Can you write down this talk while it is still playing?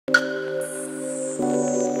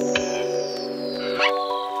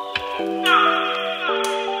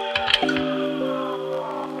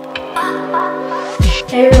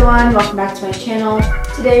Hey everyone, welcome back to my channel.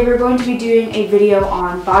 Today we're going to be doing a video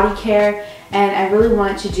on body care, and I really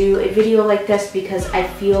wanted to do a video like this because I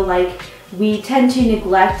feel like we tend to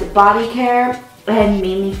neglect body care and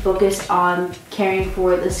mainly focus on caring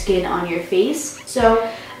for the skin on your face. So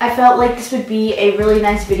I felt like this would be a really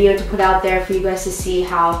nice video to put out there for you guys to see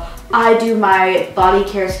how I do my body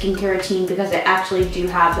care skincare routine, because I actually do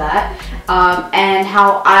have that, and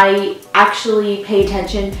how I actually pay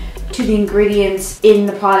attention to the ingredients in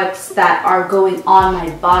the products that are going on my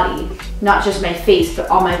body, not just my face, but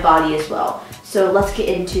on my body as well. So let's get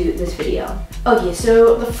into this video. Okay,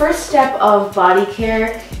 so the first step of body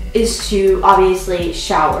care is to obviously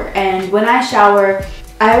shower. And when I shower,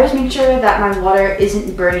 I always make sure that my water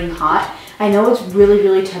isn't burning hot. I know it's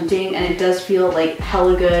really tempting, and it does feel like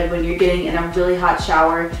hella good when you're getting in a really hot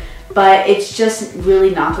shower, but it's just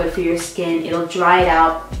really not good for your skin. It'll dry it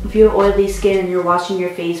out. If you have oily skin and you're washing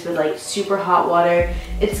your face with like super hot water,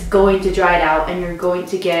 it's going to dry it out and you're going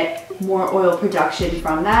to get more oil production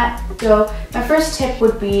from that. So my first tip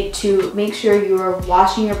would be to make sure you're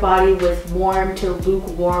washing your body with warm to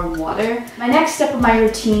lukewarm water. My next step of my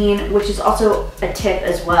routine, which is also a tip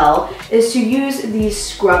as well, is to use these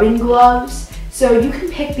scrubbing gloves. So you can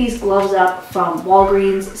pick these gloves up from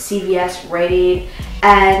Walgreens, CVS, Rite Aid,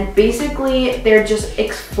 and basically they're just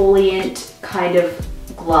exfoliant kind of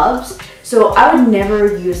gloves. So I would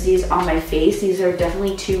never use these on my face. These are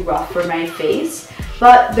definitely too rough for my face,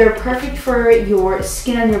 but they're perfect for your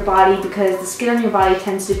skin on your body because the skin on your body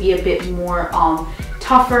tends to be a bit more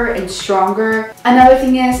tougher and stronger. Another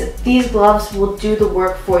thing is these gloves will do the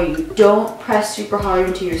work for you. Don't press super hard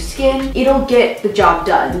into your skin. It'll get the job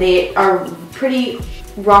done. They are pretty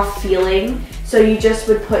rough feeling. So you just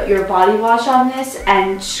would put your body wash on this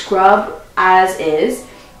and scrub as is,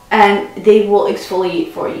 and they will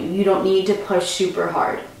exfoliate for you. You don't need to push super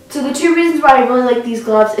hard. So the two reasons why I really like these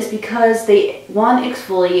gloves is because they, one,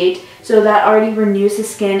 exfoliate, so that already renews the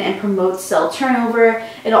skin and promotes cell turnover.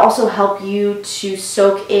 It'll also help you to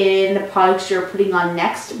soak in the products you're putting on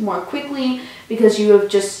next more quickly because you have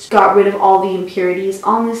just got rid of all the impurities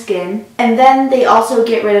on the skin. And then they also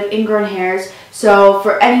get rid of ingrown hairs. So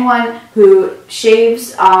for anyone who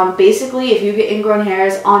shaves, basically if you get ingrown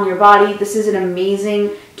hairs on your body, this is an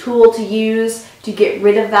amazing tool to use to get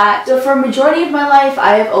rid of that. So for a majority of my life,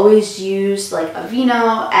 I have always used like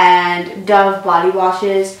Aveeno and Dove body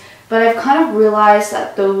washes, but I've kind of realized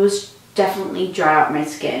that those definitely dry out my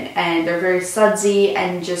skin and they're very sudsy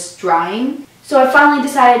and just drying. So I finally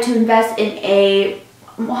decided to invest in a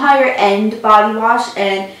higher end body wash,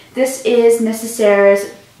 and this is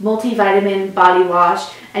Necessaire's multivitamin body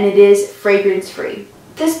wash, and it is fragrance free.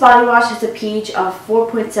 This body wash has a pH of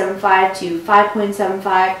 4.75 to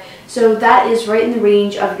 5.75, so that is right in the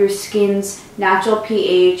range of your skin's natural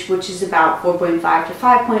pH, which is about 4.5 to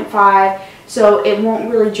 5.5. So it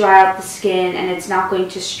won't really dry out the skin, and it's not going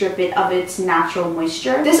to strip it of its natural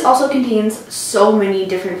moisture. This also contains so many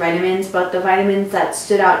different vitamins, but the vitamins that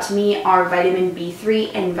stood out to me are vitamin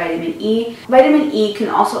B3 and vitamin E. Vitamin E can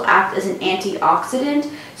also act as an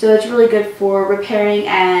antioxidant, so it's really good for repairing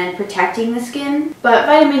and protecting the skin. But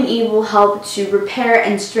vitamin E will help to repair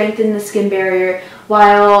and strengthen the skin barrier,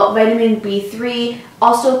 while vitamin B3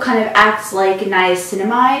 also kind of acts like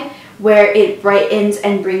niacinamide, where it brightens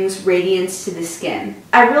and brings radiance to the skin.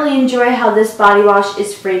 I really enjoy how this body wash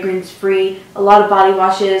is fragrance free. A lot of body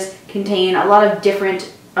washes contain a lot of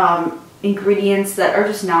different ingredients that are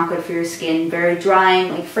just not good for your skin. Very drying,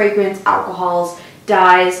 like fragrance, alcohols,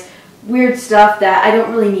 dyes, weird stuff that I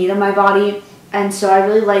don't really need on my body. And so I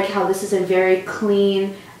really like how this is a very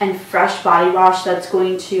clean and fresh body wash that's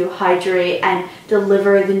going to hydrate and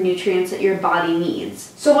deliver the nutrients that your body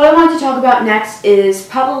needs. So what I want to talk about next is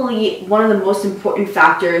probably one of the most important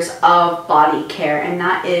factors of body care, and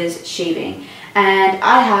that is shaving. And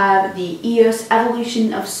I have the EOS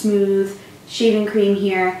Evolution of Smooth shaving cream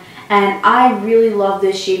here, and I really love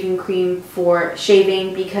this shaving cream for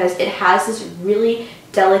shaving because it has this really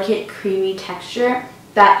delicate creamy texture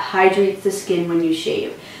that hydrates the skin when you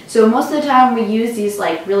shave. So most of the time we use these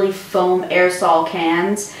like really foam aerosol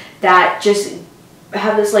cans that just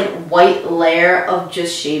have this like white layer of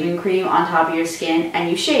just shaving cream on top of your skin and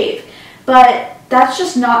you shave. But that's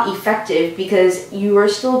just not effective because you are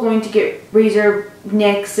still going to get razor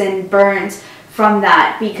nicks and burns from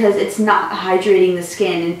that because it's not hydrating the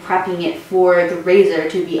skin and prepping it for the razor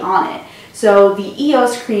to be on it. So the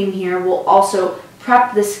EOS cream here will also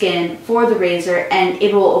prep the skin for the razor, and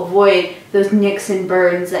it will avoid those nicks and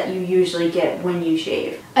burns that you usually get when you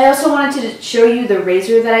shave. I also wanted to show you the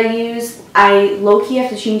razor that I use. I low-key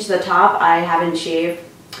have to change the top. I haven't shaved,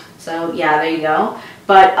 so yeah, there you go.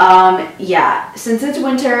 But yeah, since it's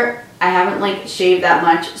winter, I haven't like shaved that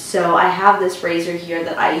much, so I have this razor here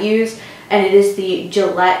that I use, and it is the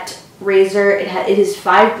Gillette razor. It is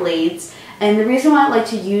 5 blades, and the reason why I like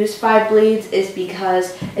to use 5 blades is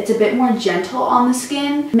because it's a bit more gentle on the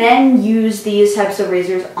skin. Men use these types of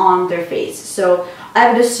razors on their face, so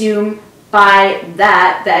I would assume by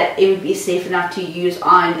that it would be safe enough to use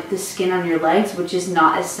on the skin on your legs, which is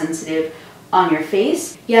not as sensitive on your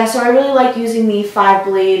face. Yeah, so I really like using the 5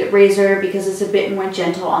 blade razor because it's a bit more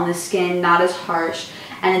gentle on the skin, not as harsh,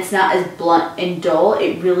 and it's not as blunt and dull.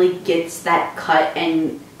 It really gets that cut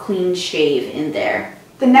and clean shave in there.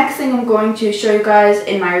 The next thing I'm going to show you guys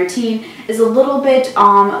in my routine is a little bit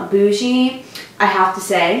bougie, I have to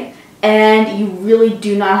say, and you really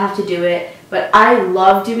do not have to do it, but I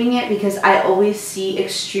love doing it because I always see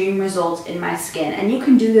extreme results in my skin. And you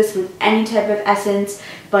can do this with any type of essence,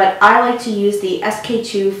 but I like to use the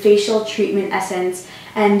SK-II Facial Treatment Essence.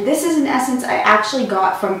 And this is an essence I actually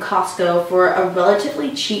got from Costco for a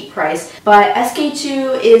relatively cheap price. But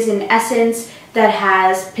SK-II is an essence that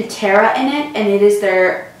has Pitera in it, and it is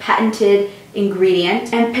their patented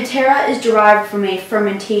ingredient. And Pitera is derived from a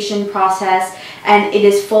fermentation process, and it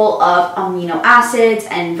is full of amino acids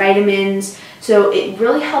and vitamins, so it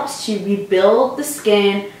really helps to rebuild the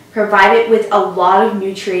skin, provide it with a lot of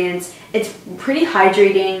nutrients. It's pretty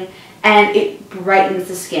hydrating, and it brightens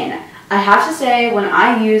the skin. I have to say, when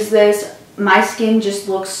I use this, my skin just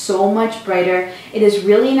looks so much brighter. It is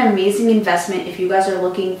really an amazing investment if you guys are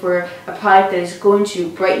looking for a product that is going to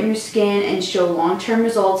brighten your skin and show long-term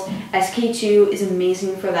results. SK-II is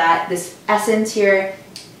amazing for that. This essence here,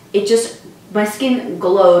 my skin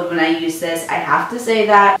glowed when I used this, I have to say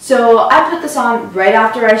that. So I put this on right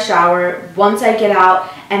after I shower, once I get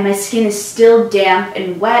out, and my skin is still damp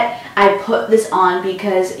and wet. I put this on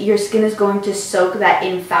because your skin is going to soak that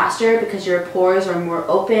in faster because your pores are more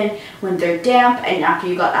open when they're damp and after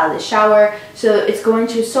you got out of the shower. So it's going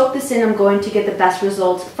to soak this in. I'm going to get the best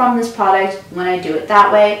results from this product when I do it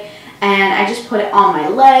that way. And I just put it on my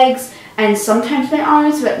legs and sometimes my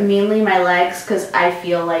arms, but mainly my legs because I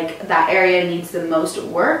feel like that area needs the most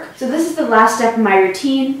work. So this is the last step in my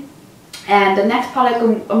routine. And the next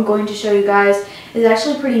product I'm going to show you guys is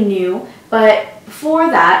actually pretty new, but before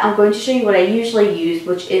that, I'm going to show you what I usually use,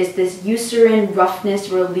 which is this Eucerin Roughness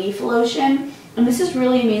Relief Lotion. And this is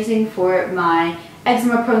really amazing for my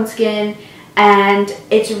eczema-prone skin, and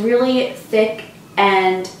it's really thick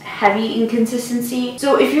and heavy in consistency.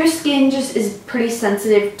 So if your skin just is pretty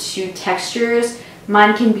sensitive to textures,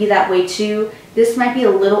 mine can be that way too. This might be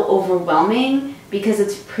a little overwhelming because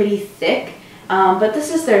it's pretty thick, but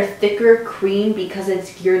this is their thicker cream because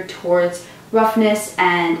it's geared towards roughness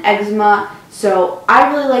and eczema. So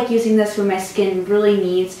I really like using this when my skin really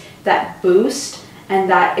needs that boost and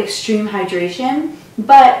that extreme hydration.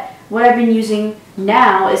 But what I've been using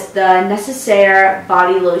now is the Necessaire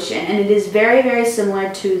body lotion, and it is very, very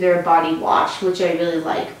similar to their body wash, which I really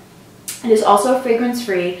like. It is also fragrance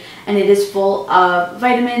free, and it is full of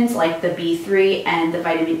vitamins like the B3 and the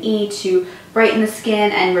vitamin E to brighten the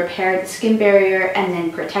skin and repair the skin barrier and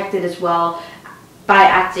then protect it as well by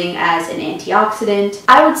acting as an antioxidant.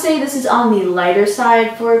 I would say this is on the lighter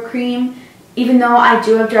side for a cream. Even though I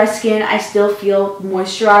do have dry skin, I still feel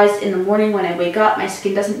moisturized in the morning when I wake up. My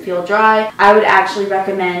skin doesn't feel dry. I would actually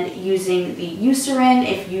recommend using the Eucerin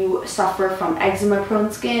if you suffer from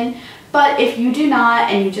eczema-prone skin. But if you do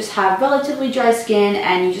not and you just have relatively dry skin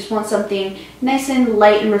and you just want something nice and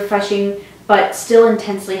light and refreshing but still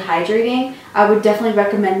intensely hydrating, I would definitely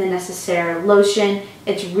recommend the Necessaire lotion.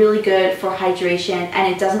 It's really good for hydration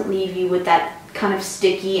and it doesn't leave you with that kind of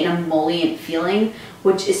sticky and emollient feeling,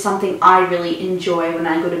 which is something I really enjoy when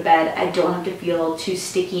I go to bed. I don't have to feel too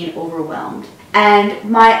sticky and overwhelmed. And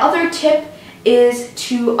my other tip is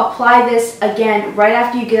to apply this again right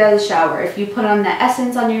after you get out of the shower. If you put on the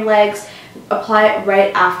essence on your legs, apply it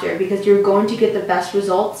right after because you're going to get the best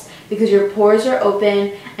results because your pores are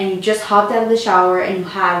open and you just hopped out of the shower and you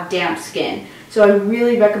have damp skin. So I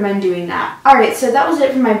really recommend doing that. Alright, so that was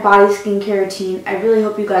it for my body skincare routine. I really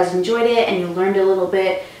hope you guys enjoyed it and you learned a little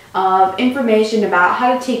bit of information about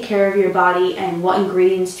how to take care of your body and what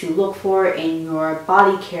ingredients to look for in your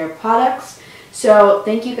body care products. So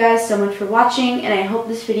thank you guys so much for watching, and I hope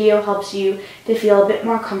this video helps you to feel a bit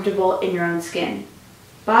more comfortable in your own skin.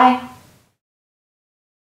 Bye!